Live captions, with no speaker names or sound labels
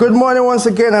Good morning once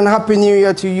again and Happy New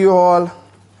Year to you all.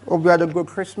 Hope you had a good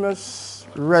Christmas,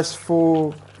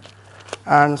 restful,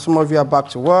 and some of you are back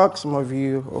to work. Some of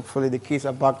you, hopefully the kids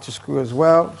are back to school as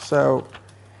well.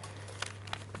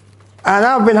 And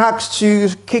I've been asked to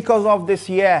kick us off this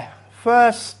year.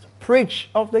 First preach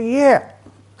of the year.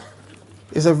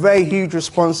 It's a very huge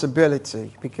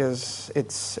responsibility because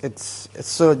it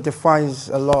so defines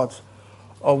a lot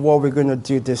of what we're going to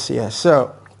do this year.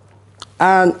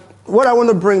 And what I want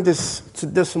to bring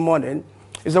this morning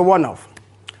is a one-off.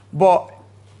 But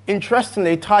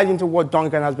interestingly, it ties into what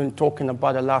Duncan has been talking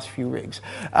about the last few weeks.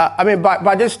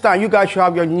 By this time, you guys should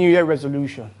have your New Year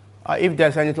resolution, if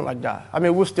there's anything like that.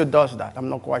 Who still does that? I'm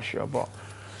not quite sure, but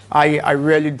I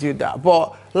rarely do that.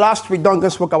 But last week, Duncan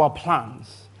spoke about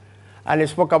plans. And he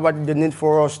spoke about the need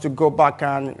for us to go back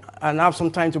and have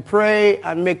some time to pray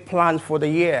and make plans for the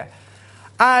year.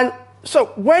 And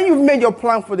so when you've made your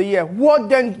plan for the year, what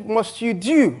then must you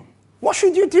do? What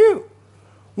should you do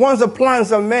once the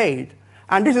plans are made?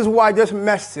 And this is why this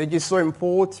message is so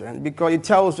important, because it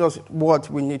tells us what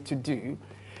we need to do.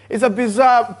 It's a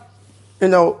bizarre,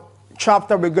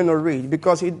 chapter we're going to read,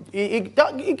 because it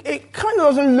kind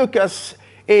of doesn't look as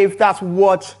if that's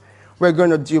what we're going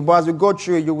to do. But as we go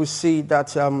through it, you will see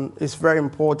that it's very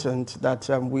important that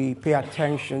we pay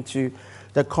attention to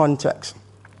the context.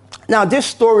 Now, this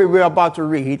story we're about to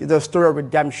read is the story of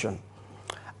redemption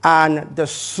and the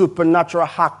supernatural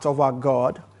act of our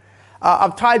God.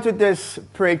 I've titled this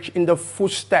preach, In the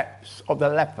Footsteps of the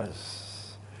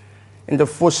Lepers. In the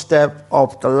Footsteps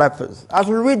of the Lepers. As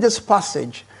we read this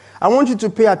passage, I want you to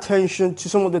pay attention to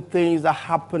some of the things that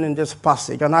happen in this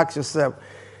passage and ask yourself,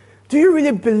 do you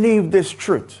really believe this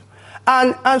truth?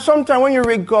 And sometimes when you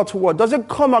read God's word, does it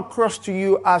come across to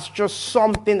you as just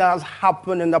something that has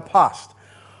happened in the past?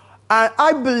 And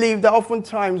I believe that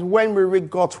oftentimes when we read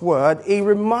God's word, it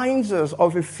reminds us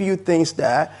of a few things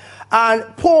there. And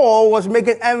Paul was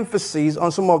making emphasis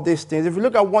on some of these things. If you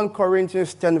look at 1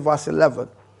 Corinthians 10 verse 11,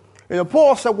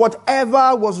 Paul said,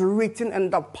 whatever was written in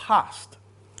the past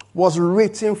was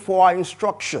written for our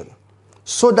instruction,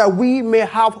 so that we may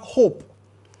have hope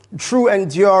through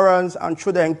endurance and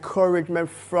through the encouragement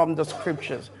from the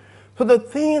scriptures. So the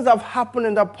things that have happened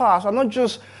in the past are not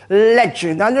just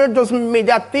legend. And it doesn't mean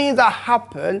that things that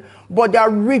happen, but they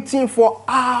are written for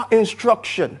our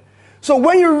instruction. So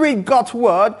when you read God's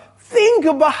word, think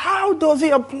about how does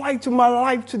it apply to my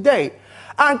life today?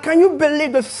 And can you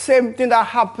believe the same thing that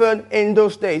happened in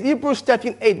those days? Hebrews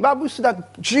 13:8, the Bible says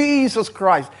that Jesus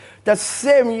Christ, the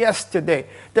same yesterday,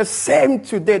 the same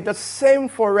today, the same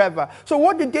forever. So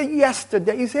what he did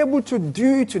yesterday, he's able to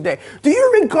do today. Do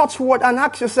you read God's word and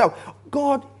ask yourself,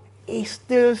 God, is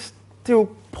this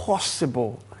still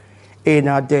possible in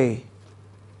our day?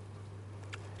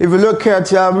 If you look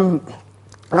at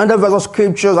another verse of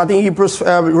scriptures, I think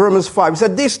Romans 5, it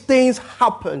said these things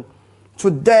happen to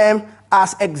them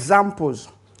as examples,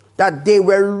 that they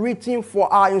were written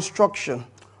for our instruction,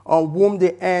 on whom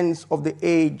the ends of the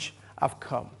age have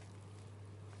come.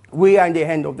 We are in the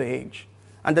end of the age.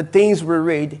 And the things we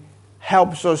read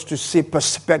helps us to see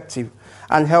perspective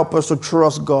and help us to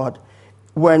trust God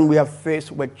when we are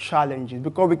faced with challenges.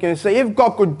 Because we can say, if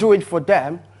God could do it for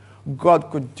them,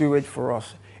 God could do it for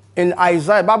us. In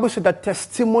Isaiah, the Bible says the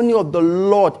testimony of the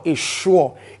Lord is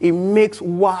sure. It makes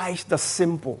wise the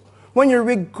simple. When you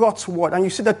read God's word and you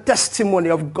see the testimony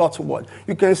of God's word,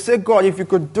 you can say, God, if you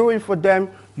could do it for them,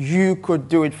 you could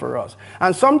do it for us.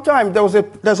 And sometimes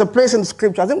there's a place in the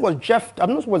scripture, I think it was Jephthah, I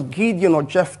don't know if it was Gideon or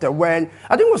Jephthah, when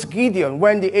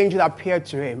the angel appeared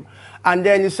to him. And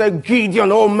then he said,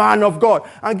 Gideon, oh man of God.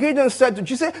 And Gideon said to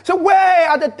Jesus, so where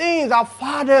are the things our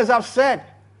fathers have said?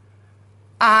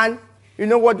 And you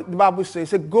know what the Bible says? It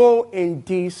says, go in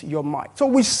this your might. So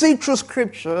we see through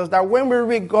scriptures that when we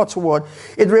read God's word,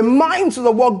 it reminds us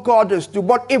of what God is doing,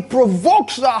 but it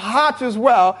provokes our heart as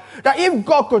well, that if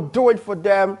God could do it for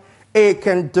them, He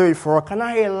can do it for us. Can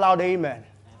I hear a loud amen?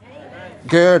 Amen.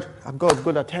 Good. I've got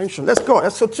good attention. Let's go.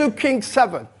 So 2 Kings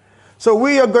 7. So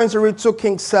we are going to read 2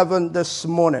 Kings 7 this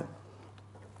morning.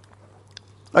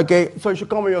 Okay, so you should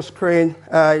come on your screen.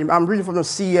 I'm reading from the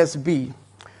CSB.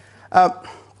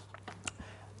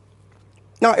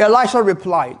 Now, Elisha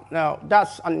replied. Now,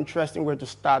 that's an interesting way to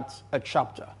start a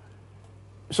chapter.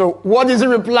 So, what is he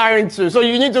replying to? So,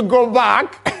 you need to go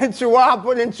back to what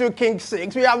happened in 2 Kings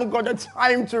 6. We haven't got the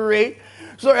time to read.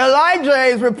 So, Elijah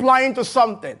is replying to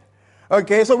something.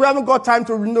 Okay, so we haven't got time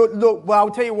to look. Well, I'll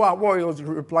tell you what he was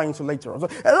replying to later on. So,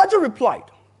 Elijah replied,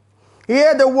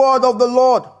 hear the word of the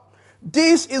Lord.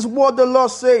 This is what the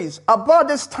Lord says. About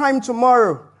this time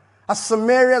tomorrow, at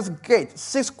Samaria's gate,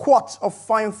 6 quarts of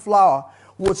fine flour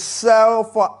would sell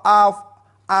for half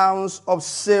ounce of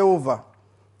silver,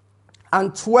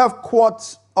 and 12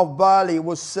 quarts of barley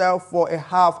will sell for a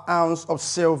half ounce of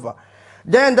silver.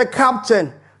 Then the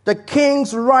captain, the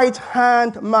king's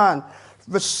right-hand man,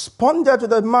 responded to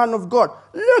the man of God,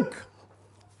 look,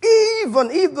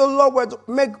 even if the Lord were to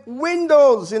make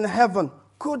windows in heaven,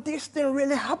 could this thing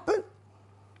really happen?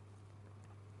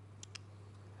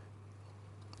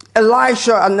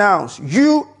 Elisha announced,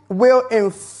 you will in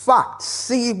fact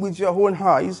see it with your own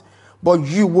eyes, but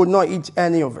you will not eat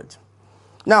any of it.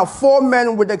 Now, 4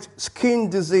 men with a skin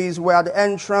disease were at the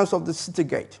entrance of the city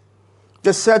gate.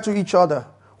 They said to each other,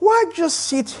 why just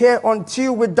sit here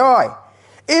until we die?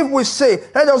 If we say,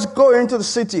 let us go into the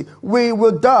city, we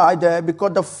will die there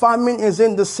because the famine is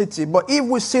in the city. But if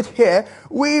we sit here,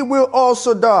 we will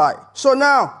also die. So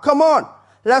now, come on,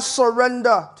 let's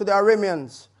surrender to the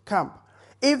Arameans' camp.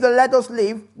 If they let us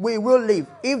live, we will live.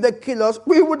 If they kill us,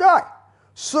 we will die.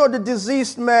 So the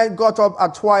diseased men got up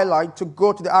at twilight to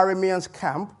go to the Arameans'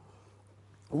 camp.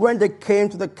 When they came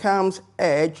to the camp's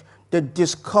edge, they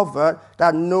discovered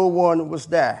that no one was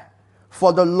there.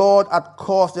 For the Lord had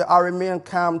caused the Aramean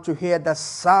camp to hear the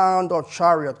sound of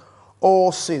chariot,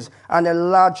 horses, and a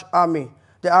large army.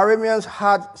 The Arameans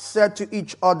had said to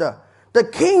each other, the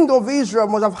king of Israel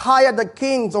must have hired the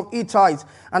kings of Hittites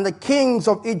and the kings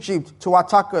of Egypt to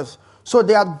attack us. So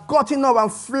they had gotten up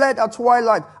and fled at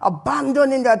twilight,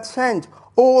 abandoning their tent,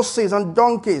 horses, and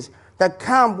donkeys. The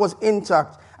camp was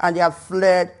intact, and they had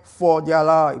fled for their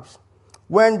lives.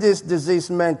 When these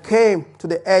diseased men came to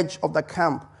the edge of the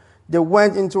camp, they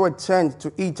went into a tent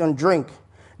to eat and drink.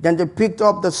 Then they picked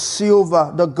up the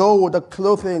silver, the gold, the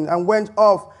clothing, and went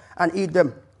off and eat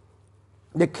them.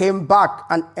 They came back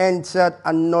and entered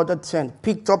another tent,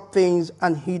 picked up things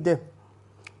and hid them.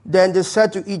 Then they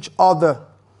said to each other,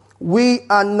 we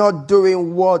are not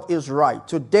doing what is right.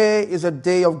 Today is a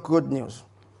day of good news.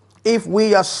 If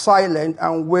we are silent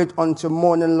and wait until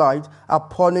morning light, our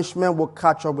punishment will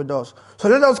catch up with us. So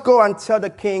let us go and tell the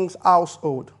king's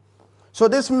household. So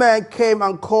this man came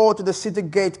and called to the city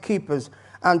gatekeepers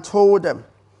and told them,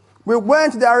 we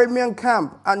went to the Aramean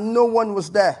camp and no one was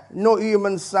there, no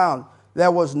human sound.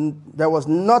 There was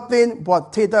nothing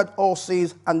but tethered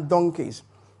horses and donkeys.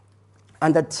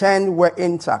 And the 10 were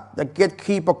intact. The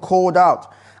gatekeeper called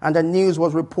out, and the news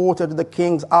was reported to the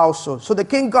king's household. So the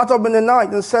king got up in the night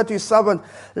and said to his servant,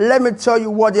 let me tell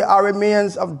you what the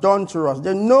Arameans have done to us.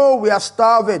 They know we are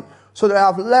starving, so they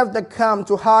have left the camp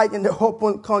to hide in the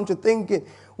open country, thinking,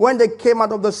 when they came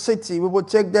out of the city, we would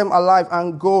take them alive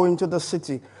and go into the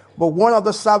city. But one of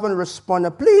the servants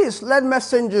responded, please let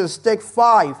messengers take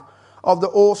 5 of the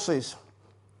horses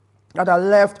that are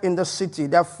left in the city.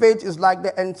 Their fate is like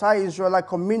the entire Israelite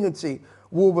community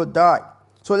who will die.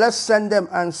 So let's send them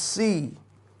and see.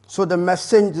 So the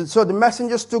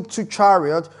messengers took 2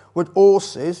 chariots with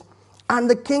horses, and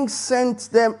the king sent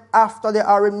them after the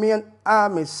Aramean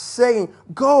army, saying,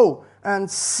 go and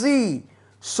see.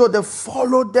 So they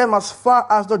followed them as far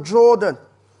as the Jordan.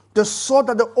 They saw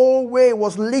that the whole way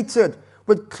was littered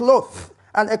with cloth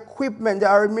and equipment the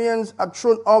Arameans had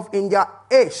thrown off in their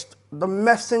haste. The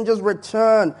messengers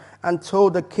returned and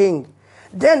told the king.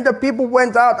 Then the people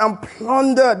went out and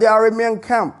plundered the Aramean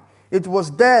camp. It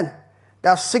was then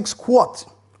that 6 quarts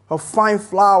of fine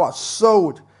flour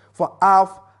sold for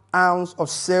half ounce of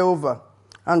silver,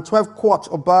 and 12 quarts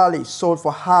of barley sold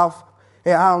for half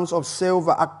an ounce of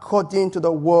silver, according to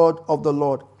the word of the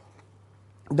Lord.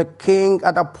 The king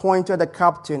had appointed the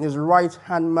captain, his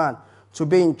right-hand man, to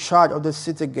be in charge of the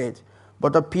city gate.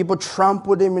 But the people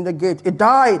trampled him in the gate. He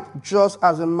died just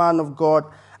as the man of God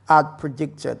had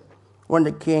predicted when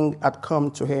the king had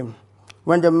come to him.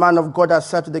 When the man of God had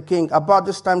said to the king, about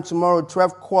this time tomorrow,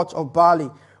 12 quarts of barley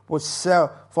will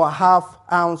sell for half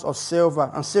ounce of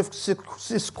silver, and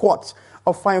 6 quarts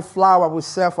of fine flour will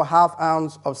sell for half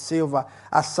ounce of silver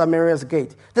at Samaria's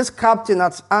gate. This captain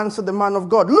had answered the man of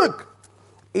God, look,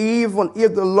 even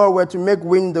if the Lord were to make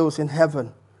windows in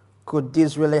heaven, could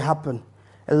this really happen?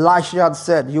 Elisha had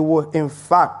said, you will in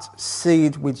fact see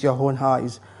it with your own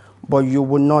eyes, but you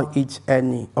will not eat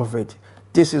any of it.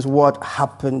 This is what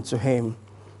happened to him.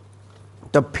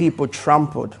 The people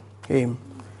trampled him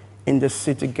in the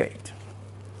city gate,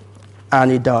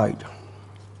 and he died.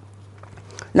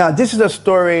 Now, this is a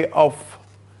story of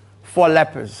 4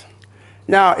 lepers.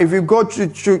 Now, if you go to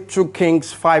 2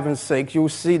 Kings 5 and 6, you will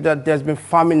see that there's been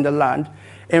famine in the land.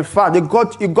 In fact,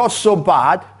 it got so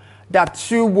bad that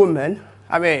 2 women,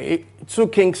 2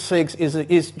 Kings 6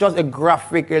 is just a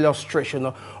graphic illustration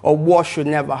of what should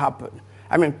never happen.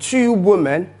 2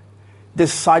 women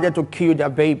decided to kill their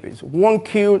babies. One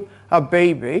killed her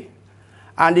baby,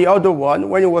 and the other one,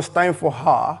 when it was time for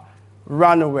her,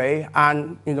 ran away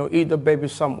and, eat the baby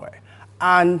somewhere.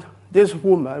 And this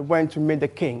woman went to meet the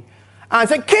king and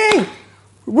said, King,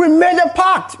 we made a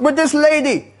pact with this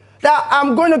lady that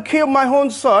I'm going to kill my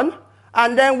own son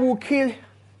and then we'll kill her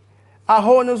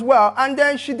own as well. And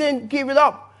then she didn't give it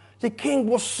up. The king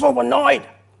was so annoyed.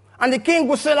 And the king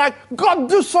would say, like, God,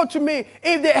 do so to me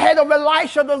if the head of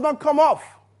Elisha does not come off.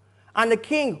 And the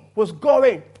king was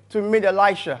going to meet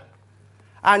Elisha.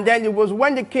 And then it was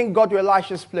when the king got to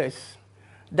Elisha's place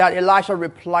that Elisha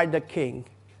replied to the king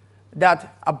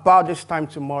that about this time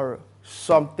tomorrow,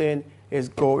 something is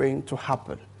going to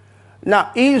happen.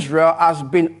 Now, Israel has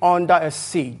been under a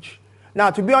siege. Now,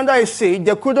 to be under a siege,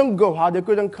 they couldn't go out, they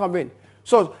couldn't come in.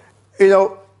 So,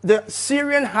 the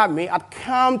Syrian army had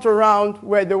camped around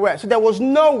where they were. So there was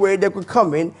no way they could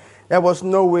come in. There was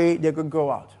no way they could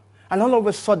go out. And all of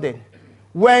a sudden,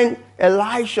 when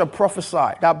Elisha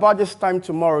prophesied that about this time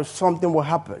tomorrow, something will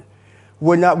happen,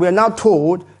 we're now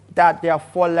told that there are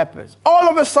 4 lepers. All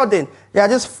of a sudden, there are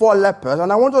just 4 lepers.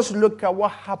 And I want us to look at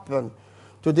what happened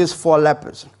to these 4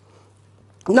 lepers.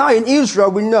 Now, in Israel,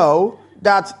 we know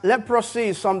that leprosy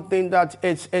is something that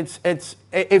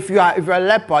if you're a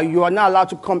leper, you are not allowed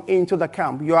to come into the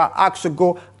camp. You are asked to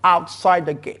go outside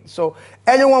the gate. So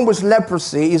anyone with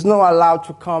leprosy is not allowed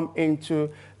to come into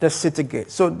the city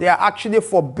gate. So they are actually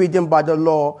forbidden by the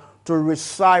law to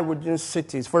reside within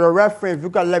cities. For the reference,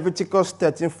 look at Leviticus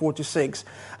 13:46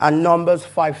 and Numbers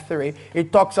 5:3.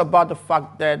 It talks about the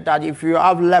fact that if you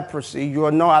have leprosy, you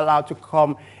are not allowed to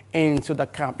come into the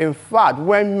camp. In fact,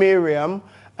 when Miriam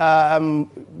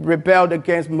rebelled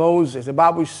against Moses, the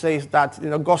Bible says that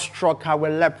God struck her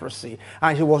with leprosy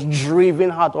and she was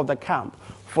driven out of the camp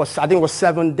for, I think it was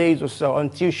 7 days or so,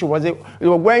 until she was,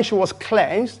 when she was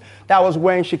cleansed, that was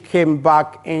when she came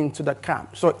back into the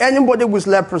camp. So anybody with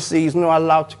leprosy is not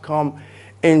allowed to come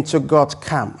into God's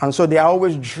camp. And so they are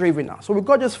always driven out. So we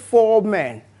got these 4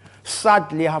 men,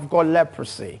 sadly, have got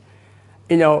leprosy.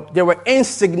 They were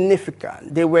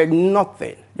insignificant. They were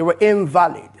nothing. They were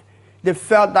invalid. They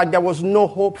felt like there was no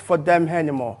hope for them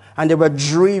anymore. And they were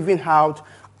driven out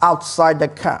outside the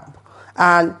camp.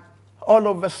 And all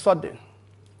of a sudden,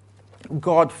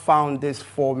 God found these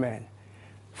 4 men.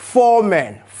 4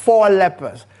 men, 4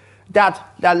 lepers.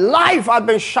 That their life had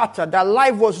been shattered. Their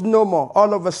life was no more.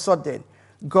 All of a sudden,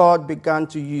 God began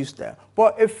to use them.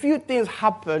 But a few things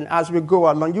happen as we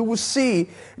go along. You will see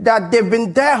that they've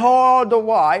been there all the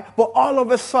while, but all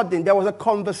of a sudden there was a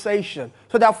conversation.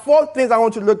 So there are 4 things I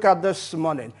want to look at this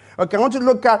morning. Okay, I want to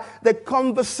look at the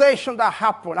conversation that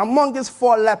happened among these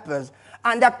 4 lepers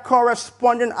and that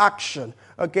corresponding action.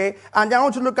 Okay, and then I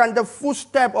want to look at the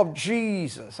footstep of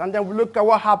Jesus. And then we look at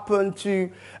what happened to,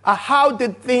 how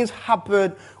did things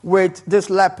happen with these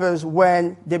lepers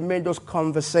when they made those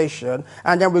conversations.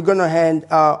 And then we're going to end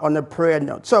on a prayer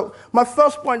note. So my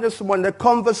first point this morning, the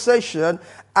conversation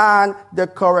and the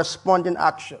corresponding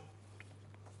action.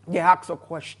 They ask a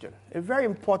question, a very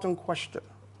important question.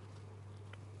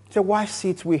 So why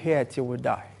sit we here till we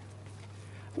die?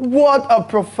 What a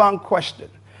profound question.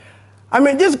 I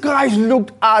mean, these guys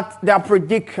looked at their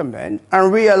predicament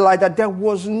and realized that there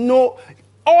was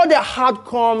all their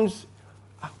outcomes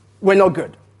were not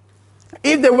good.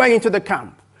 If they went into the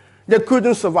camp, they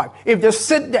couldn't survive. If they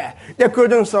sit there, they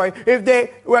couldn't survive. If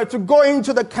they were to go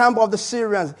into the camp of the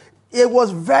Syrians, it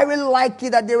was very likely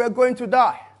that they were going to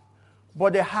die.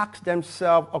 But they asked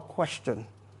themselves a question.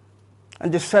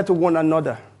 And they said to one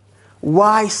another,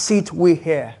 why sit we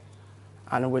here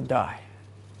and we die?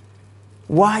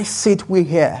 Why sit we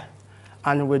here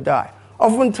and we die?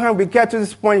 Oftentimes we get to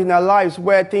this point in our lives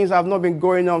where things have not been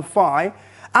going on fine,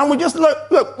 and we just look,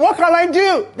 what can I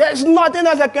do? There's nothing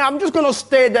else I can. I'm just going to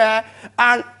stay there,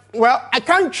 and, well, I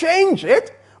can't change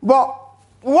it, but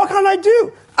what can I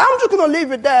do? I'm just going to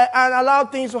leave it there and allow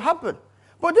things to happen.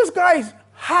 But these guys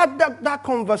had that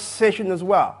conversation as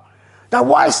well. That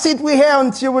why sit we here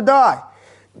until we die?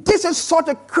 This is such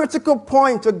a critical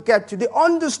point to get to. They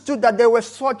understood that they were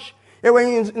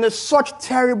in such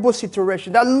terrible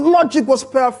situation. Their logic was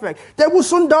perfect. They would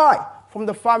soon die from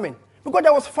the famine. Because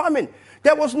there was famine.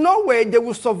 There was no way they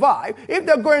would survive. If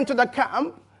they're going to the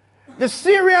camp, the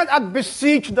Syrians had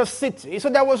besieged the city, so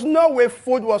there was no way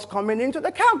food was coming into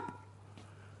the camp.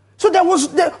 So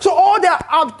all their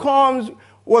outcomes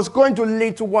was going to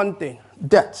lead to one thing,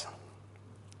 death.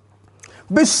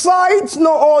 Besides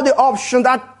not all the options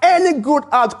that any good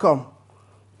outcome,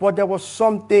 but there was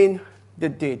something they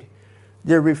did.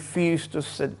 They refused to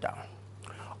sit down.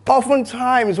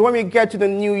 Oftentimes, when we get to the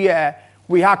new year,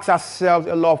 we ask ourselves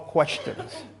a lot of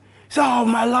questions. So,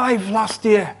 my life last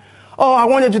year, Oh, I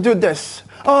wanted to do this.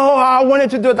 Oh, I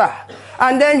wanted to do that.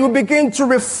 And then you begin to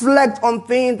reflect on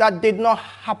things that did not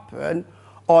happen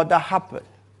or that happened.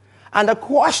 And the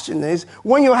question is,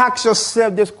 when you ask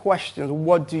yourself these questions,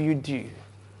 what do you do?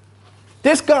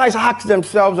 These guys ask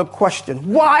themselves a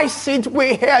question. Why sit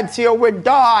we here till we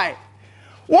die?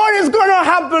 What is going to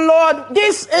happen, Lord?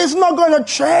 This is not going to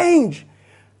change.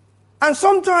 And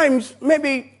sometimes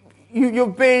maybe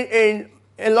you've been in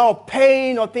a lot of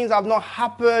pain or things have not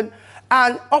happened.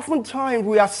 And oftentimes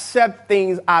we accept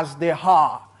things as they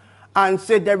are and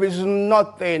say there is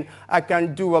nothing I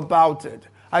can do about it.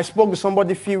 I spoke to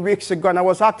somebody a few weeks ago and I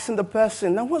was asking the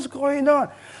person, now what's going on?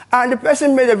 And the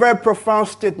person made a very profound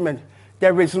statement.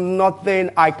 There is nothing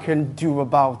I can do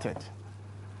about it.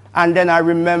 And then I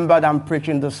remembered I'm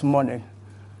preaching this morning.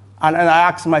 And I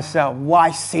asked myself,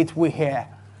 why sit we here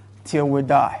till we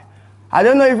die? I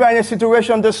don't know if you're in a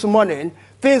situation this morning,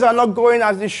 things are not going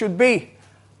as they should be.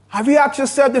 Have you asked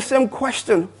yourself the same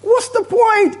question? What's the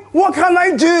point? What can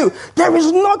I do? There is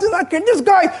nothing I can. This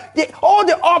guy, all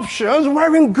the options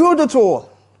weren't good at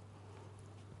all.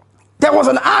 There was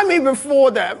an army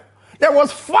before them. There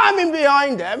was famine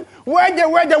behind them. Where they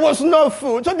were, there was no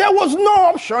food. So there was no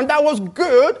option that was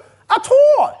good at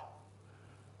all.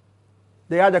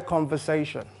 They had a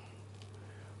conversation.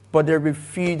 But they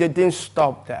refused. They didn't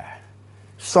stop there.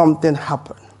 Something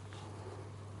happened.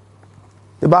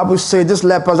 The Bible says these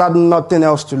lepers had nothing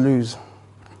else to lose.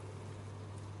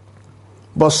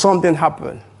 But something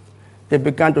happened. They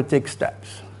began to take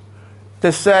steps. They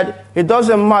said, it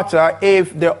doesn't matter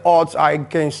if the odds are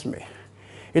against me.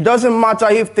 It doesn't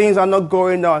matter if things are not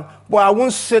going on. But I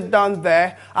won't sit down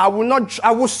there. I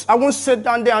won't sit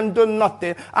down there and do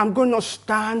nothing. I'm going to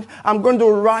stand. I'm going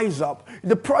to rise up.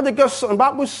 The prodigal son, the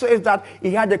Bible says that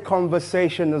he had a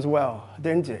conversation as well,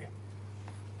 didn't he?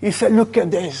 He said, look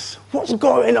at this. What's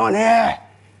going on here?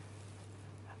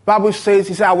 Bible says,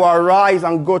 he said, I will arise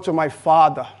and go to my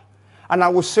father. And I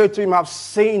will say to him, I've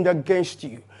sinned against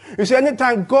you. You see,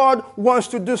 anytime God wants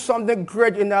to do something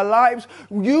great in our lives,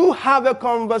 you have a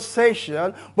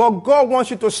conversation, but God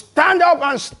wants you to stand up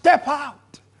and step out.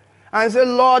 And say,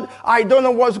 Lord, I don't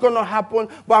know what's going to happen,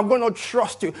 but I'm going to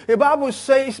trust you. The Bible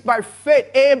says by faith,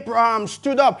 Abraham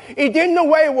stood up. He didn't know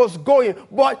where he was going,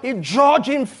 but he judged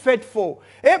him faithful.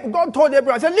 God told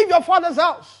Abraham, he said, leave your father's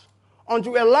house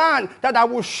unto a land that I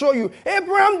will show you.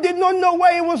 Abraham did not know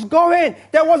where he was going.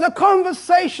 There was a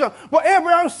conversation, but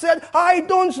Abraham said, I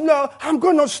don't know. I'm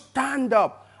going to stand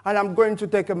up and I'm going to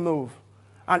take a move.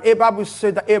 And the Bible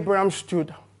said that Abraham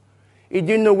stood. He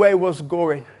didn't know where he was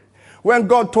going. When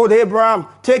God told Abraham,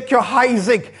 take your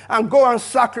Isaac and go and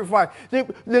sacrifice.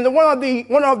 Then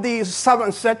one of the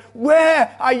servants said,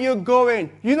 where are you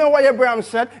going? You know what Abraham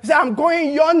said? He said, I'm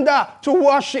going yonder to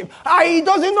worship. He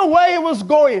doesn't know where he was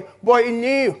going, but he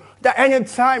knew that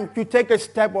anytime you take a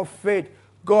step of faith,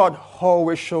 God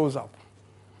always shows up.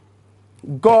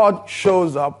 God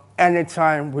shows up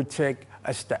anytime we take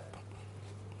a step.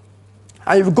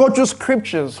 And if you go through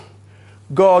scriptures,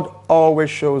 God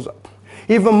always shows up.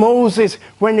 Even Moses,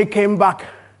 when he came back,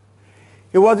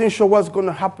 he wasn't sure what's going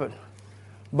to happen.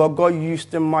 But God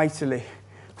used him mightily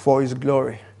for his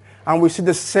glory. And we see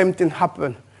the same thing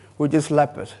happen with these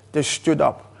lepers. They stood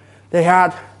up. They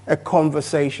had a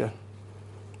conversation.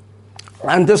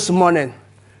 And this morning,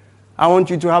 I want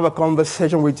you to have a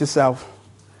conversation with yourself.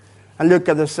 And look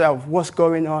at yourself. What's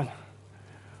going on?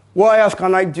 What else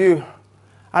can I do?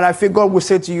 And I feel God will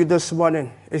say to you this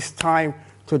morning, it's time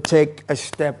to take a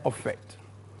step of faith.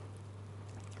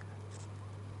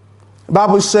 The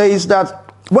Bible says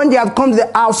that when they had come to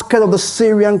the outskirts of the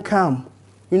Syrian camp,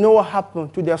 you know what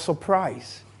happened? To their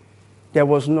surprise, there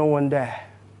was no one there.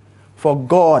 For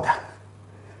God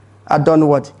had done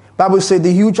what? The Bible says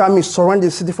the huge army surrounded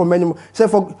the city for many months. It said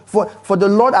for the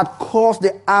Lord had caused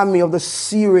the army of the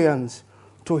Syrians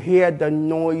to hear the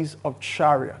noise of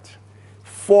chariots.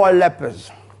 4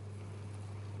 lepers.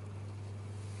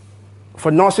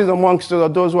 For nurses amongst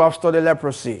us, those who have studied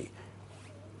leprosy,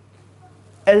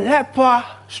 a leper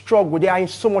struggle, they are in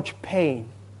so much pain.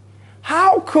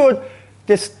 How could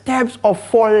the steps of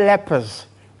 4 lepers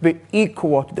be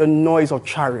equal to the noise of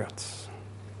chariots?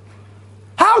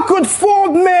 How could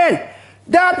 4 men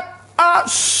that are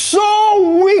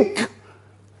so weak,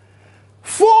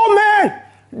 4 men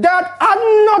that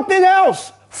had nothing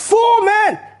else, 4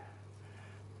 men,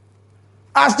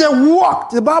 as they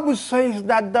walked, the Bible says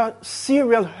that the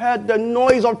Syrians heard the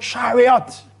noise of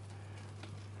chariots.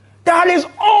 That is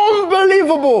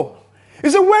unbelievable. You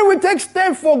see, when we take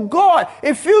steps for God,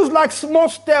 it feels like small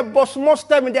step, but small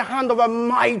step in the hand of a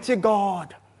mighty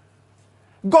God.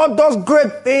 God does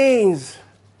great things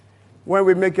when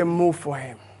we make a move for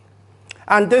him.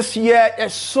 And this year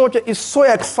is so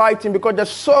exciting because there's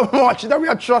so much that we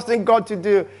are trusting God to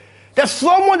do. There's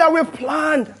so much that we've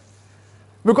planned.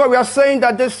 Because we are saying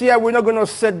that this year we're not going to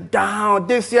sit down.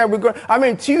 This year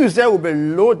Tuesday will be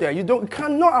loaded. You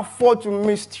cannot afford to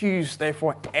miss Tuesday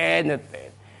for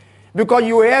anything. Because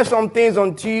you hear some things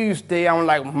on Tuesday, I'm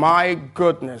like, my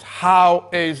goodness, how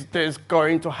is this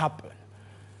going to happen?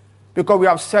 Because we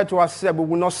have said to ourselves, we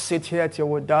will not sit here till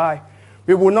we die.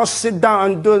 We will not sit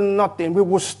down and do nothing. We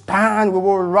will stand, we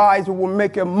will rise, we will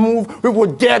make a move, we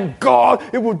will dare God,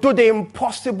 we will do the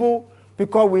impossible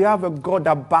because we have a God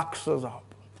that backs us up.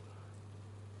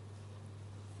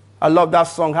 I love that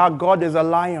song, how God is a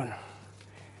lion.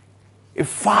 He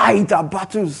fights our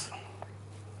battles.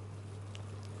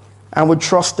 And we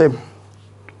trust him.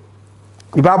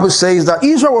 The Bible says that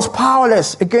Israel was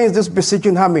powerless against this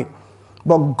besieging army,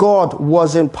 but God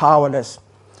wasn't powerless.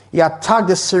 He attacked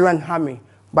the Syrian army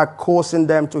by causing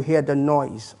them to hear the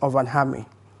noise of an army.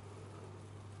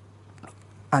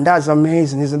 And that's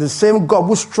amazing. It's the same God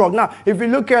who struck. Now, if you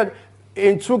look at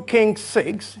in 2 Kings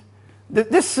 6,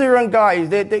 these Syrian guys,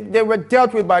 they were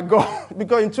dealt with by God.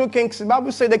 Because in 2 Kings, the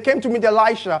Bible says they came to meet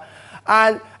Elisha,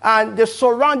 and they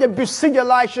surrounded, besieged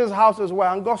Elisha's house as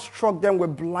well. And God struck them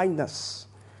with blindness.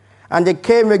 And they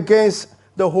came against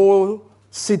the whole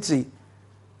city.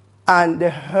 And they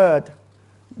heard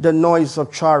the noise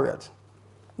of chariots.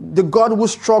 The God who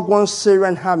struck one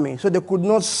Syrian army, so they could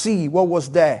not see what was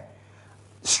there,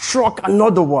 struck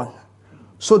another one.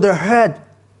 So they heard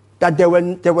that there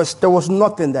was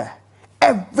nothing there.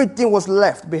 Everything was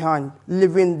left behind,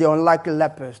 leaving the unlikely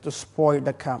lepers to spoil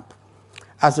the camp.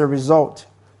 As a result,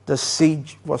 the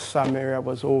siege of Samaria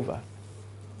was over.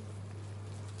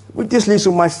 This leads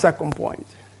to my second point.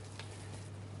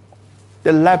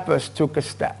 The lepers took a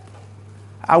step.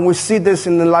 And we see this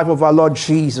in the life of our Lord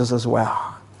Jesus as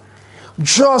well.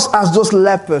 Just as those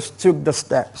lepers took the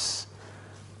steps,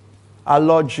 our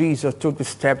Lord Jesus took the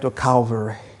step to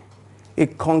Calvary. He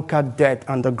conquered death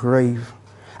and the grave.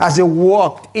 As he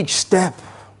walked each step,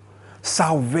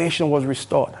 salvation was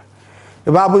restored.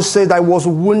 The Bible says that he was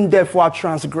wounded for our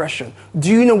transgression. Do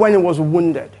you know when he was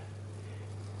wounded?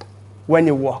 When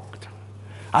he walked.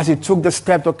 As he took the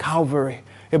step to Calvary,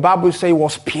 the Bible says he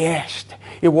was pierced.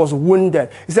 He was wounded.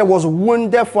 He said he was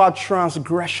wounded for our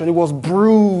transgression. He was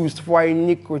bruised for our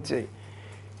iniquity.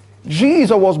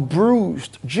 Jesus was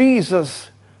bruised. Jesus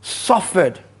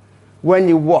suffered when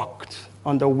he walked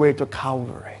on the way to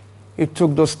Calvary. He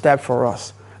took those steps for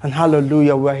us. And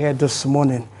hallelujah, we're here this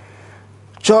morning.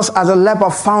 Just as a leper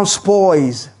found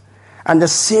spoils and the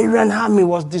Syrian army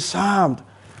was disarmed,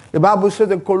 the Bible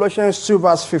says in Colossians 2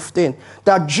 verse 15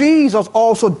 that Jesus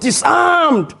also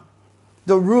disarmed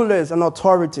the rulers and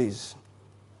authorities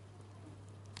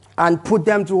and put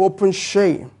them to open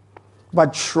shame by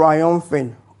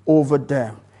triumphing over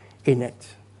them in it.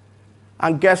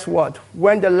 And guess what?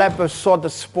 When the lepers saw the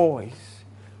spoils,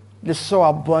 they saw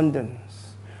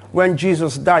abundance. When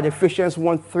Jesus died, Ephesians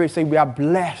 1:3 says we are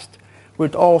blessed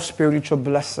with all spiritual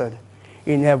blessing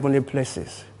in heavenly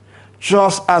places.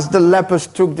 Just as the lepers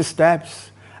took the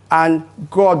steps and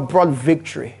God brought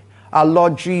victory, our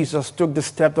Lord Jesus took the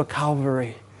step to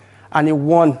Calvary and he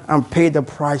won and paid the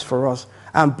price for us.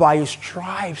 And by his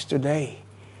stripes today,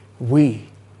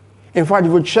 in fact,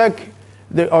 if we check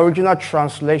the original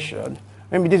translation,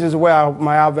 maybe this is where I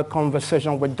might have a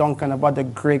conversation with Duncan about the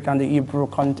Greek and the Hebrew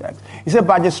context. He said,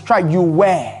 by the stripe you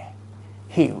were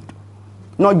healed,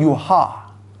 not you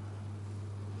are.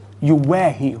 You were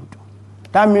healed.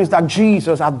 That means that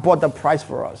Jesus had bought the price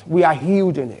for us. We are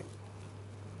healed in him.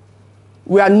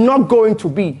 We are not going to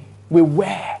be. We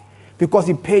were, because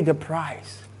he paid the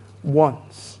price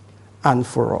once and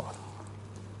for all.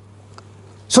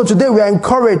 So today we are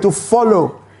encouraged to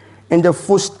follow in the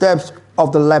footsteps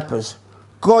of the lepers.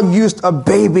 God used a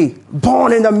baby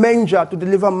born in a manger to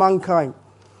deliver mankind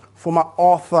from our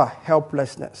utter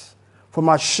helplessness, from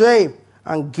our shame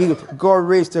and guilt. God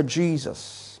raised a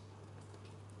Jesus,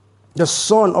 the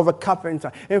son of a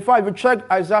carpenter. In fact, if we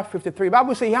check Isaiah 53, the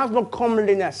Bible says he has no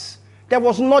comeliness. There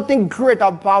was nothing great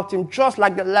about him, just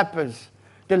like the lepers.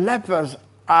 The lepers,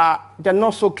 they're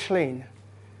not so clean.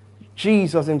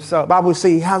 Jesus himself, the Bible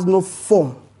says he has no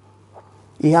form.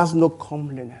 He has no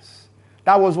comeliness.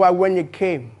 That was why when he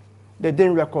came, they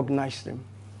didn't recognize him,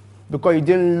 because he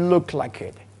didn't look like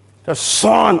it. The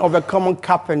son of a common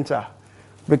carpenter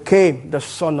became the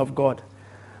Son of God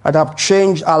and have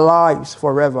changed our lives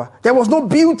forever. There was no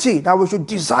beauty that we should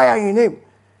desire in him.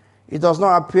 It does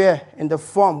not appear in the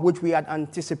form which we had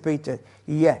anticipated,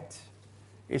 yet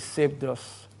it saved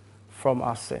us from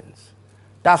our sins.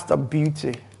 That's the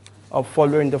beauty of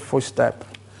following the footsteps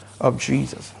of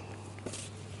Jesus.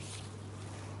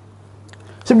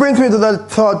 So it brings me to the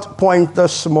third point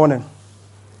this morning.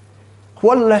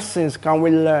 What lessons can we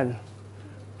learn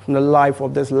from the life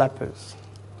of these lepers?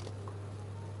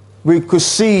 We could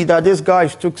see that these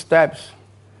guys took steps,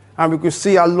 and we could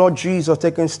see our Lord Jesus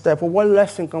taking steps. But what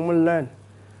lesson can we learn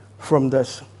from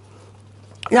this?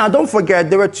 Now, don't forget,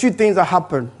 there were two things that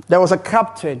happened. There was a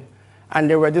captain, and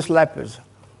there were these lepers.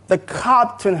 The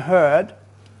captain heard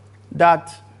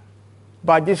that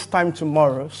by this time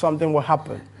tomorrow, something will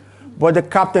happen. But the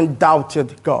captain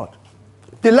doubted God.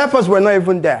 The lepers were not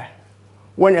even there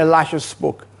when Elisha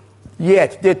spoke,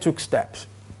 yet they took steps.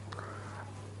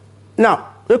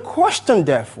 Now, the question,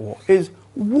 therefore, is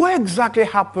what exactly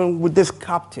happened with this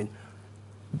captain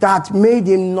that made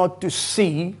him not to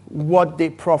see what the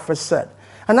prophet said?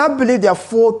 And I believe there are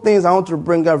four things I want to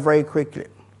bring up very quickly.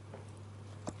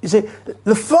 You see,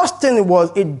 the first thing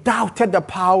was he doubted the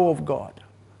power of God.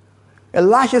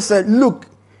 Elisha said, look,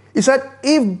 he said,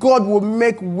 if God would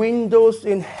make windows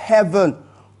in heaven,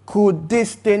 could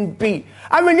this thing be?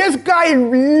 I mean, this guy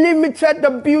limited the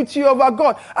beauty of our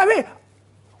God. I mean,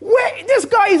 this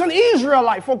guy is an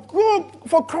Israelite, for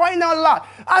crying out loud.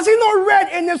 Has he not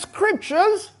read in the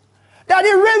scriptures that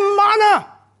he rained manna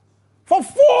for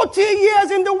 40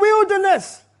 years in the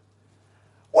wilderness?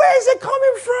 Where is it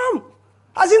coming from?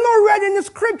 Has he not read in the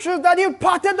scriptures that he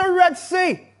parted the Red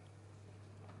Sea?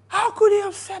 How could he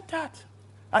have said that?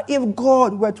 If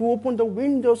God were to open the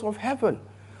windows of heaven,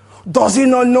 does he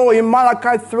not know in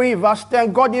Malachi 3 verse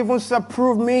 10, God even said,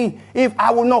 prove me if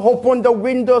I will not open the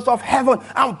windows of heaven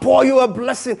and pour you a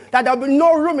blessing, that there will be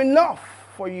no room enough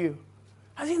for you.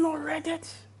 Has he not read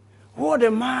it? What a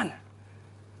man.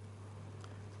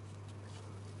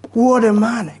 What a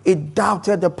man. He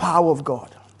doubted the power of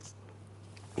God.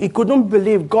 He couldn't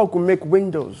believe God could make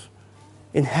windows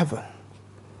in heaven.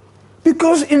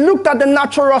 Because he looked at the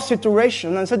natural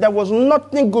situation and said there was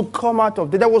nothing good come out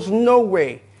of it. There was no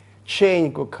way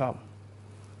change could come.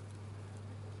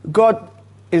 God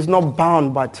is not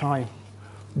bound by time.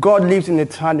 God lives in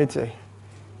eternity.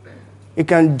 He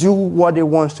can do what he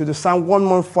wants to do. Psalm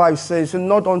 115 says,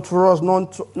 not unto us,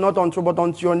 not unto, but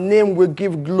unto your name will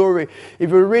give glory. If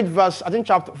you read verse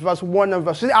 1 and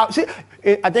verse,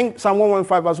 I think Psalm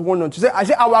 115 verse 1 and 2, I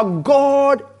say, our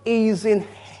God is in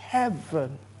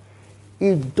heaven.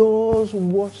 He does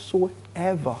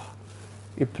whatsoever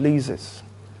he pleases.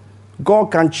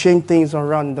 God can change things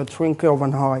around in the twinkle of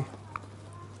an eye.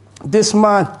 This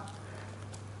man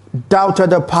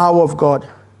doubted the power of God.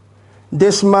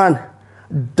 This man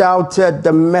doubted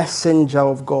the messenger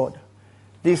of God.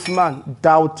 This man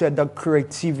doubted the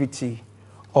creativity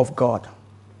of God.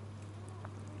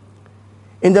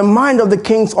 In the mind of the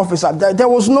king's officer, there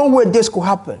was no way this could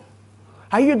happen.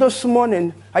 Are you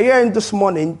hearing this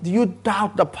morning, do you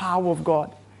doubt the power of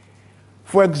God?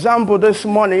 For example, this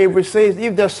morning,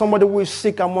 if there's somebody who is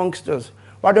sick amongst us,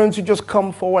 why don't you just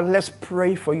come forward, let's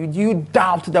pray for you. Do you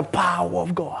doubt the power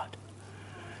of God?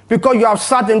 Because you have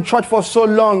sat in church for so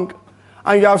long,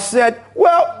 and you have said,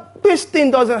 well, this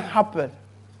thing doesn't happen.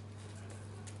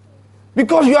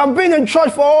 Because you have been in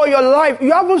church for all your life.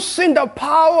 You haven't seen the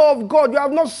power of God. You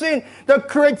have not seen the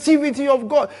creativity of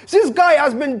God. This guy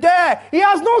has been there. He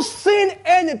has not seen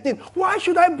anything. Why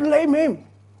should I blame him?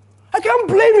 I can't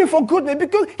blame him for goodness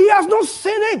because he has not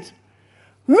seen it.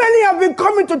 Many have been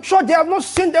coming to church. They have not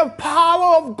seen the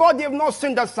power of God. They have not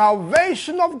seen the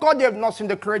salvation of God. They have not seen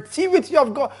the creativity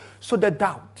of God. So they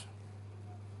doubt.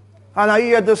 And I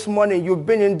hear this morning, you've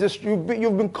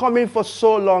been coming for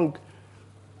so long,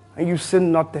 and you've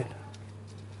seen nothing.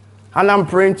 And I'm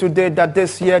praying today that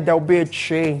this year there will be a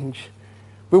change.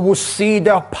 We will see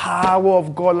the power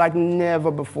of God like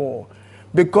never before.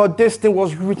 Because this thing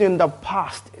was written in the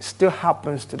past, it still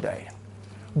happens today.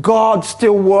 God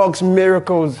still works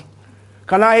miracles.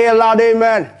 Can I hear a loud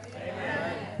amen?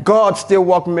 Amen. God still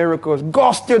works miracles.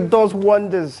 God still does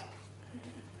wonders.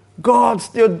 God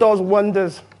still does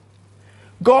wonders.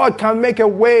 God can make a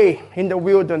way in the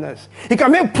wilderness. He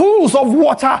can make pools of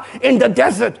water in the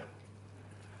desert.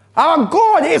 Our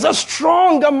God is a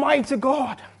strong and mighty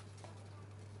God.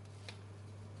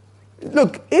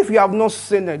 Look, if you have not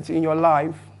seen it in your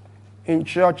life, in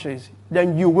churches,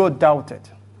 then you will doubt it.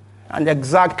 And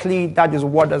exactly that is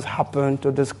what has happened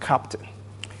to this captain.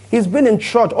 He's been in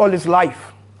church all his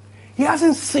life. He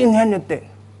hasn't seen anything.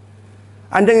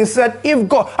 And then he said, if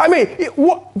God,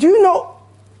 do you know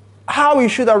how he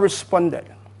should have responded?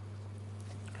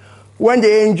 When the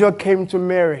angel came to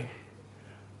Mary,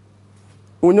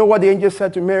 you know what the angel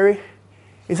said to Mary?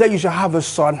 He said, you shall have a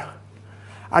son,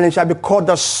 and he shall be called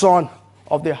the Son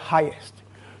of the Highest.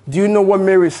 Do you know what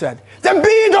Mary said? Then be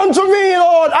it unto me,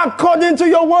 Lord, according to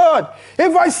your word.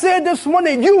 If I say this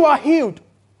morning, you are healed,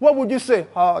 What would you say?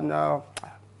 Oh, no.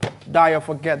 Die or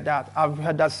forget that. I've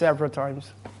heard that several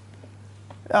times.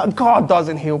 God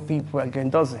doesn't heal people again,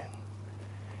 does he?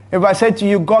 If I say to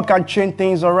you, God can change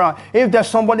things around. If there's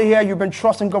somebody here, you've been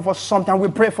trusting God for something, we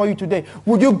pray for you today.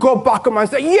 Would you go back home and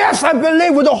say, yes, I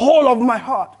believe with the whole of my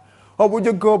heart? Or would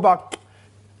you go back,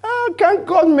 can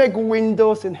God make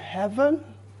windows in heaven?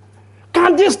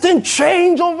 Can this thing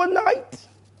change overnight?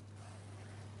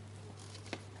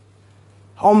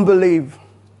 Unbelief.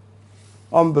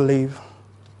 Unbelief.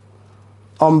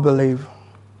 Unbelief.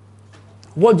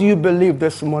 What do you believe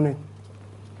this morning?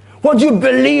 What do you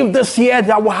believe this year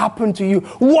that will happen to you?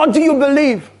 What do you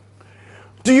believe?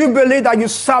 Do you believe that you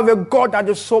serve a God that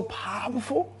is so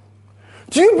powerful?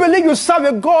 Do you believe you serve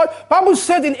a God? The Bible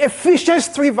said in Ephesians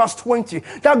 3 verse 20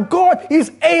 that God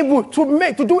is able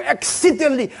to do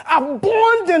exceedingly,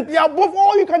 abundantly above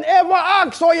all you can ever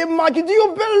ask or imagine. Do you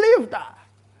believe that?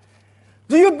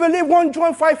 Do you believe 1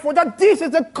 John 5:4 that this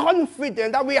is the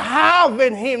confidence that we have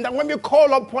in him, that when we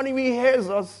call upon him, he hears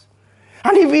us?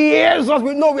 And if he hears us,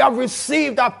 we know we have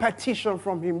received our petition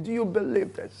from him. Do you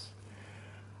believe this?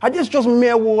 Are these just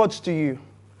mere words to you?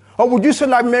 Or would you say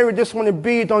like Mary this morning,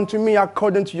 be it unto me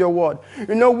according to your word?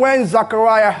 You know, when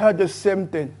Zechariah heard the same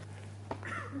thing,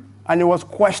 and he was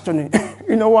questioning,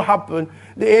 you know what happened?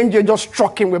 The angel just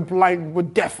struck him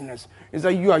with deafness. He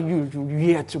said, you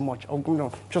hear too much. Oh,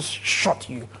 no, just shut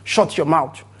your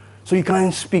mouth, so you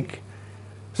can't speak.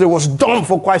 So he was dumb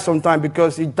for quite some time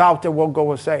because he doubted what God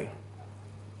was saying.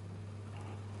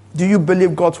 Do you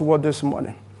believe God's word this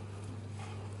morning?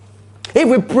 If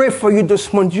we pray for you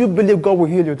this morning, do you believe God will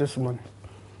heal you this morning?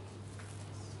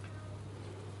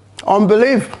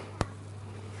 Unbelief.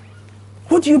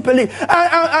 What do you believe?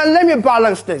 And let me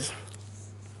balance this.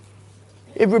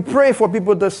 If we pray for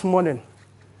people this morning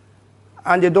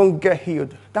and they don't get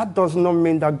healed, that does not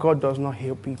mean that God does not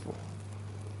heal people.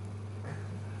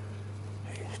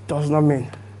 It does not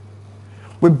mean.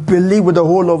 We believe with the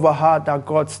whole of our heart that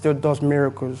God still does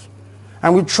miracles.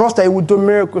 And we trust that he will do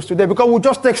miracles today because we'll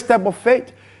just take a step of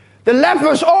faith. The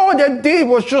lepers, all they did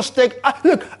was just take,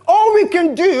 look, all we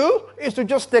can do is to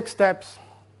just take steps.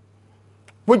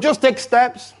 We just take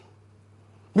steps.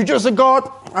 We just say,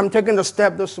 God, I'm taking a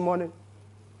step this morning.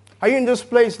 Are you in this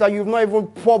place that you've not even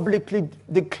publicly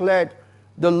declared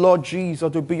the Lord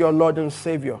Jesus to be your Lord and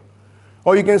Savior?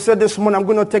 Or you can say this morning, I'm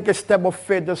going to take a step of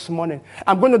faith this morning.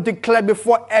 I'm going to declare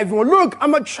before everyone, look,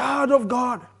 I'm a child of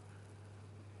God.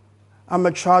 I'm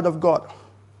a child of God.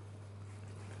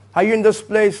 Are you in this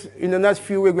place? In the next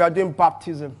few weeks, we are doing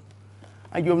baptism.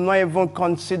 And you've not even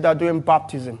considered doing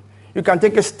baptism. You can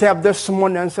take a step this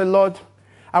morning and say, Lord,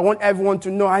 I want everyone to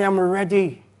know I am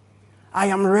ready. I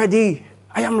am ready.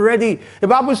 I am ready. The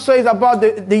Bible says about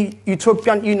the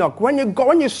Ethiopian eunuch.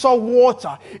 When you saw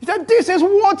water, he said, this is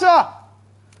water.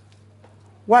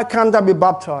 Why can't I be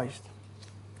baptized?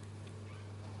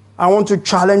 I want to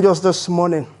challenge us this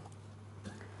morning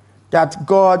that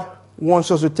God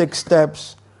wants us to take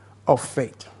steps of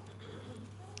faith.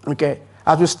 Okay?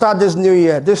 As we start this new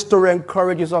year, this story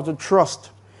encourages us to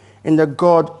trust in the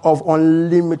God of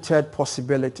unlimited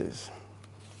possibilities.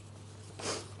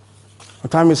 My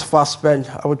time is fast spent.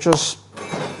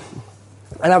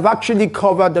 And I've actually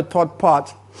covered the third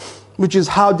part, which is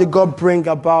how did God bring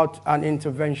about an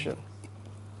intervention.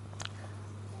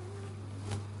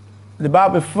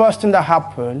 The first thing that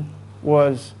happened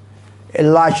was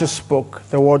Elijah spoke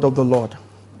the word of the Lord.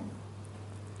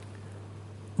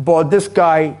 But this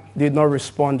guy did not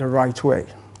respond the right way.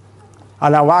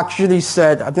 And I actually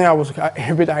said, I think I was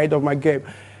a bit ahead of my game,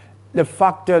 the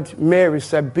fact that Mary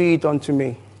said, be it unto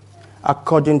me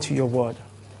according to your word.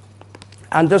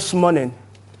 And this morning,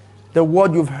 the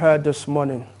word you've heard this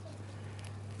morning,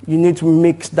 you need to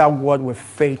mix that word with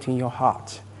faith in your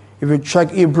heart. If you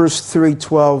check Hebrews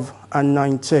 3:12 and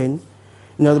 19,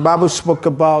 the Bible spoke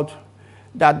about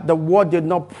that the word did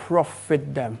not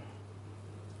profit them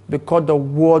because the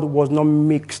word was not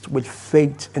mixed with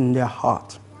faith in their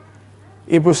heart.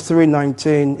 Hebrews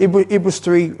 3:19, Hebrews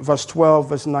 3 verse 12,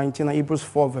 verse 19, and Hebrews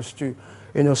 4 verse 2,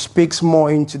 speaks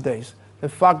more into this. The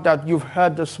fact that you've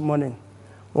heard this morning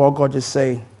what God is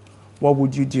saying, what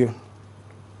would you do?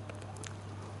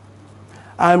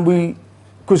 And we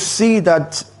could see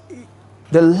that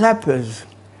the lepers,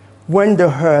 when they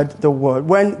heard the word,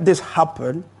 when this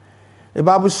happened, the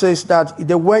Bible says that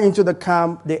they went into the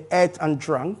camp, they ate and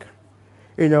drank,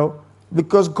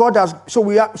 because God has, so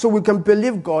we can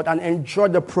believe God and enjoy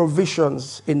the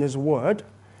provisions in his word,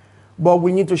 but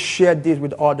we need to share this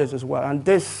with others as well. And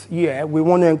this year, we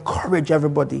want to encourage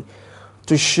everybody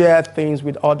to share things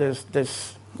with others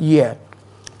this year.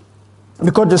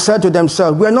 Because they said to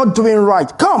themselves, we're not doing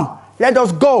right. Come, Let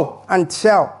us go and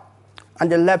tell.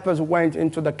 And the lepers went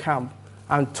into the camp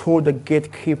and told the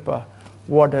gatekeeper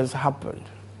what has happened.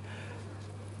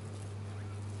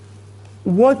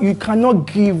 What you cannot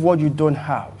give what you don't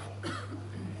have.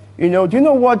 You know, do you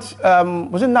know what,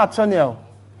 was it Nathaniel?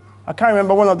 I can't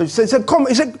remember one of the, he said, come,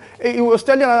 he was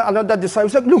telling another disciple,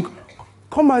 he said, look,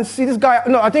 come and see this guy.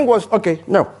 No, I think it was,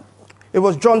 it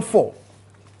was John 4,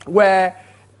 where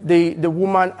the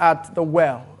woman at the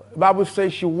well, the Bible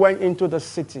says she went into the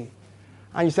city,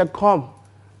 and he said, come,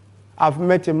 I've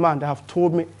met a man that have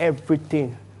told me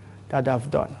everything that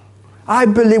I've done. I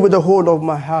believe with the whole of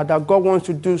my heart that God wants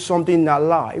to do something in our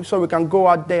lives so we can go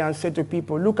out there and say to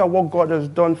people, look at what God has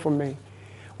done for me.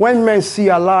 When men see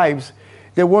our lives,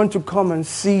 they want to come and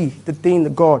see the thing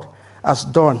that God has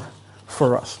done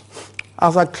for us.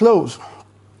 As I close,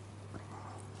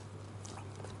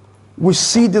 we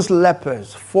see these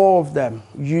lepers, 4 of them,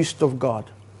 used of God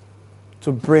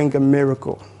to bring a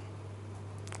miracle.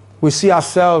 We see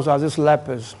ourselves as these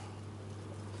lepers,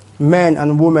 men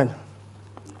and women.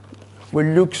 We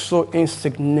look so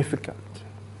insignificant.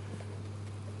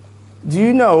 Do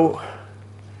you know,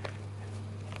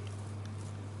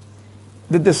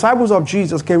 the disciples of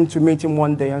Jesus came to meet him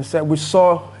one day and said, we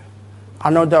saw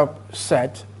another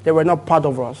set, they were not part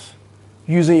of us,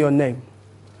 using your name.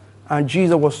 And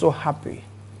Jesus was so happy.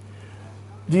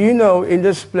 Do you know, in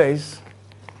this place,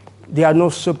 there are no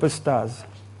superstars.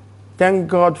 Thank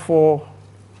God for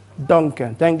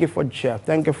Duncan. Thank you for Jeff.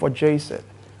 Thank you for Jason.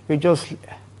 We're just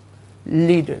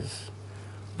leaders.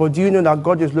 But do you know that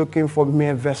God is looking for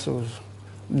mere vessels,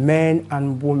 men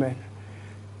and women,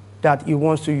 that he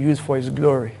wants to use for his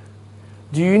glory?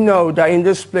 Do you know that in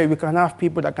this place we can have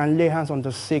people that can lay hands on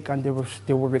the sick and they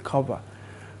will recover?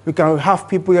 We can have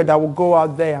people here that will go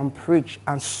out there and preach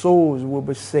and souls will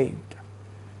be saved.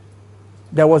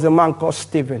 There was a man called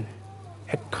Stephen,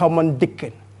 a common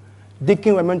deacon.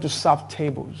 Deacon were meant to serve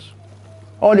tables.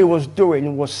 All he was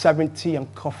doing was serving tea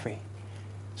and coffee.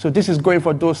 So this is going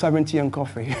for those serving tea and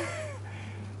coffee.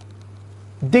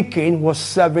 Deacon was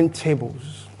serving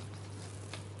tables.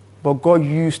 But God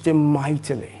used him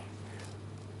mightily.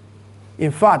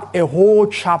 In fact, a whole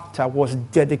chapter was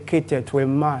dedicated to a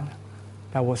man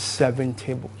that was serving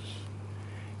tables.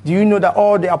 Do you know that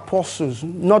all the apostles,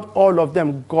 not all of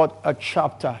them got a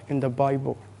chapter in the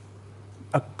Bible?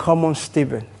 A common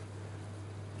Stephen,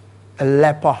 a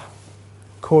leper,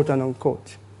 quote and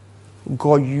unquote.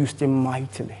 God used him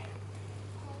mightily.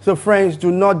 So friends, do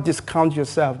not discount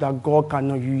yourself that God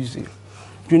cannot use you.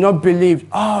 Do not believe,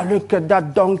 oh, look at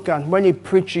that Duncan. When he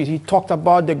preaches, he talked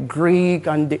about the Greek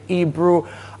and the Hebrew.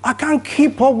 I can't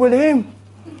keep up with him.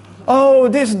 Oh,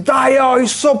 this Dyer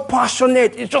is so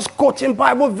passionate. He's just quoting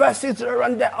Bible verses here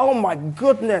and there. Oh, my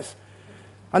goodness.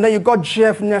 And then you got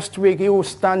Jeff next week. He will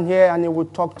stand here and he will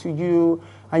talk to you.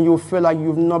 And you'll feel like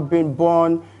you've not been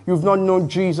born. You've not known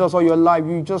Jesus all your life.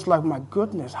 You're just like, my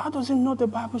goodness, how does he know the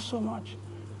Bible so much?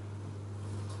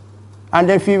 And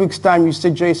then a few weeks' time, you see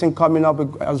Jason coming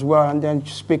up as well and then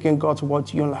speaking God's word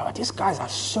to you. And like, oh, these guys are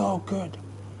so good.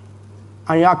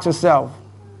 And you ask yourself,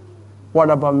 what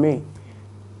about me?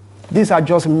 These are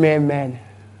just mere men.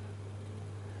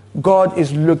 God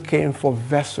is looking for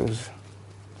vessels.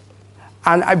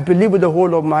 And I believe with the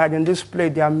whole of my heart in this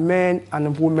place, there are men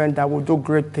and women that will do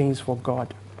great things for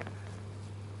God.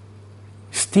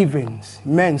 Stevens,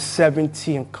 men serving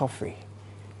tea and coffee.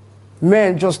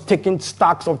 Men just taking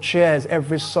stacks of chairs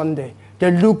every Sunday. They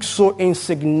look so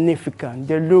insignificant.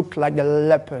 They look like the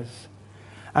lepers.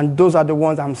 And those are the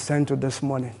ones I'm sent to this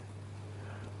morning.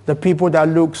 The people that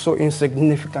look so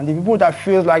insignificant. The people that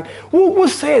feel like, who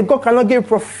says God cannot give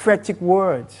prophetic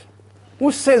words?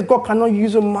 Who says God cannot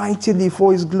use them mightily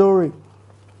for his glory?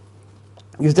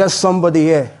 Is there somebody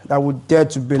here that would dare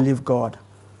to believe God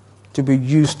to be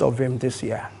used of him this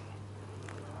year?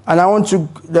 And I want to,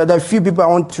 there are a few people I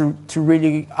want to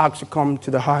really ask to come to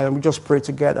the high and we just pray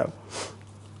together.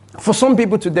 For some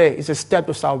people today, it's a step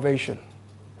to salvation.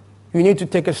 You need to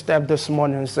take a step this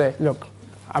morning and say, look,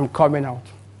 I'm coming out.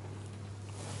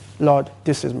 Lord,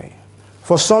 this is me.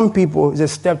 For some people, it's a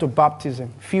step to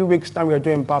baptism. A few weeks' time, we are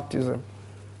doing baptism.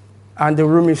 And the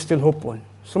room is still open.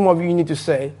 Some of you need to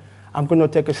say, I'm going to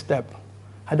take a step.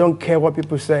 I don't care what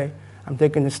people say. I'm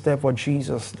taking a step for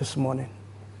Jesus this morning.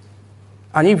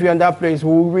 And if you're in that place,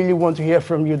 we really want to hear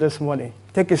from you this morning.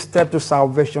 Take a step to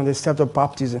salvation, a step to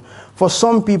baptism. For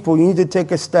some people, you need to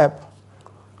take a step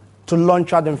to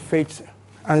launch out in faith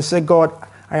and say, God,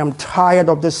 I am tired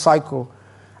of this cycle.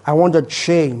 I want to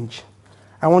change.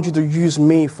 I want you to use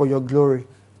me for your glory.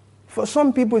 For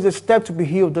some people, it's a step to be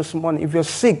healed this morning. If you're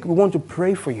sick, we want to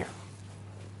pray for you.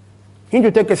 You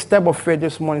need to take a step of faith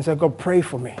this morning and say, God, pray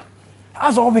for me.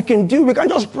 That's all we can do. We can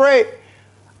just pray.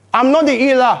 I'm not the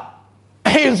healer.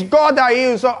 It's God that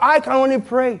heals, so I can only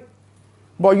pray.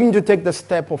 But you need to take the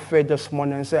step of faith this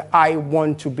morning and say, I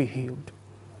want to be healed.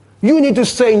 You need to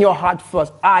say in your heart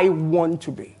first, I want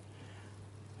to be.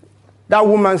 That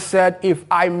woman said, if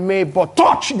I may but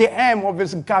touch the hem of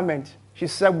his garment, she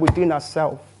said within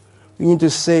herself. You need to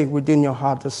say within your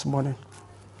heart this morning.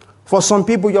 For some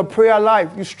people, your prayer life,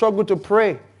 you struggle to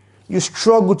pray. You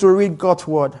struggle to read God's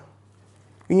word.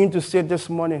 You need to say this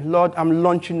morning, Lord, I'm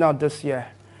launching out this year.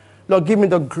 Lord, give me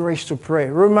the grace to pray.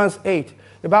 Romans 8,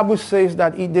 the Bible says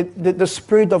that the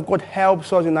Spirit of God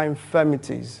helps us in our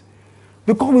infirmities.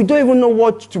 Because we don't even know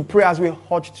what to pray as we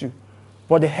ought to,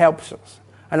 but it helps us.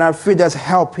 And I feel there's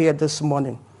help here this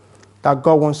morning that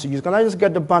God wants to use. Can I just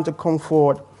get the band to come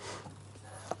forward?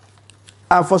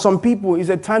 And for some people, it's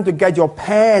a time to get your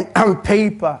pen and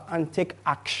paper and take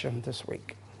action this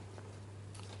week.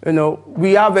 You know,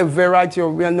 we have a variety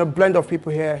of, we're in a blend of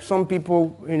people here. Some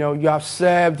people, you know, you have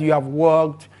served, you have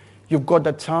worked, you've got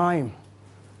the time.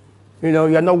 You know,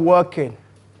 you're not working.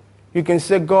 You can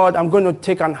say, God, I'm going to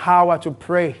take an hour to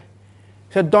pray.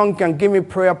 Say, Duncan, give me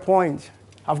prayer points.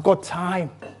 I've got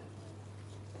time.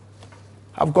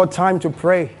 I've got time to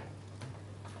pray.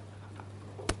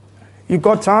 You've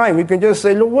got time. You can just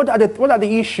say, look, what are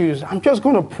the issues? I'm just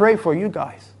going to pray for you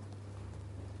guys.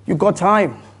 You've got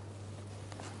time.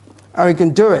 And we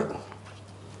can do it.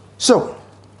 So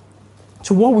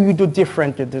what will you do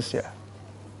differently this year?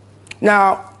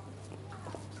 Now,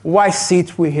 why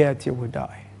sit we here till we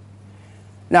die?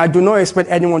 Now, I do not expect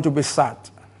anyone to be sat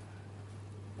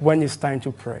when it's time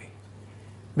to pray.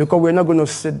 Because we're not going to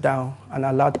sit down and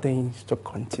allow things to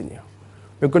continue.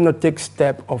 We're going to take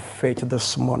step of faith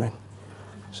this morning.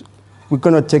 We're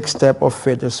going to take step of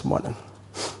faith this morning.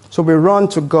 So we run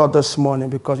to God this morning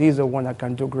because he's the one that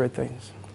can do great things.